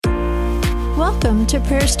Welcome to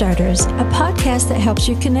Prayer Starters, a podcast that helps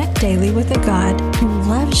you connect daily with a God who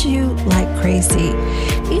loves you like crazy.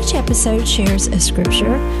 Each episode shares a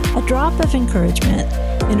scripture, a drop of encouragement,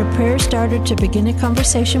 and a prayer starter to begin a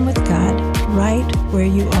conversation with God right where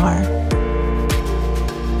you are.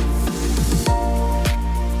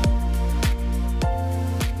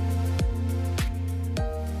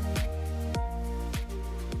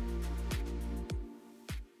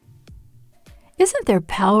 Isn't there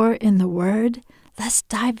power in the Word? Let's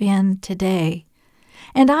dive in today.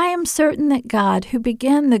 And I am certain that God, who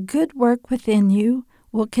began the good work within you,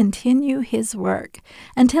 will continue His work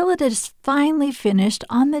until it is finally finished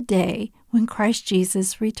on the day when Christ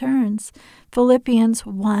Jesus returns. Philippians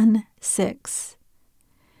 1:6.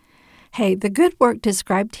 Hey, the good work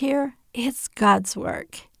described here, it's God's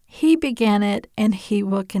work. He began it and He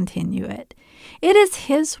will continue it. It is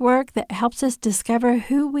His work that helps us discover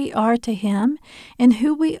who we are to Him and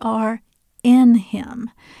who we are in Him.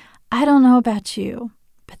 I don't know about you,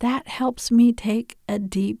 but that helps me take a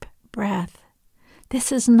deep breath.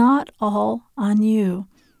 This is not all on you.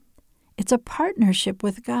 It's a partnership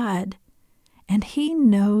with God, and He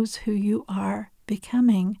knows who you are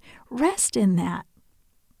becoming. Rest in that.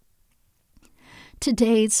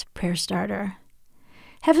 Today's prayer starter.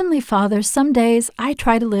 Heavenly Father, some days I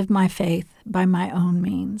try to live my faith by my own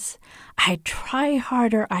means. I try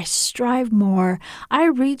harder, I strive more, I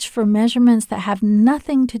reach for measurements that have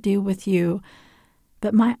nothing to do with you,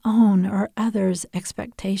 but my own or others'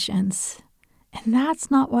 expectations. And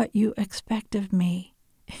that's not what you expect of me.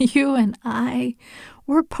 You and I,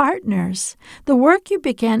 we're partners. The work you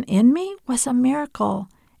began in me was a miracle,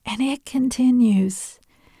 and it continues.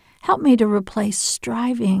 Help me to replace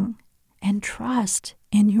striving and trust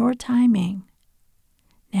in your timing.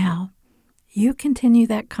 Now, you continue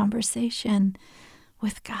that conversation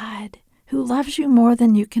with God, who loves you more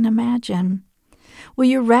than you can imagine. Will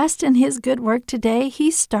you rest in His good work today?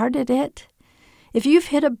 He started it. If you've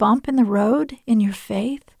hit a bump in the road in your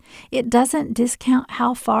faith, it doesn't discount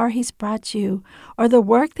how far He's brought you or the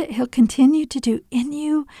work that He'll continue to do in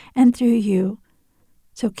you and through you.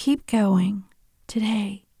 So keep going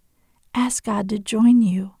today. Ask God to join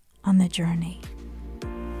you on the journey.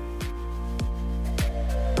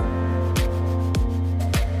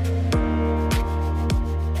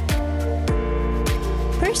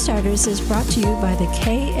 Prayer Starters is brought to you by the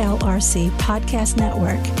KLRC Podcast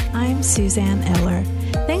Network. I'm Suzanne Eller.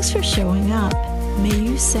 Thanks for showing up. May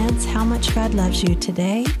you sense how much God loves you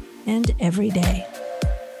today and every day.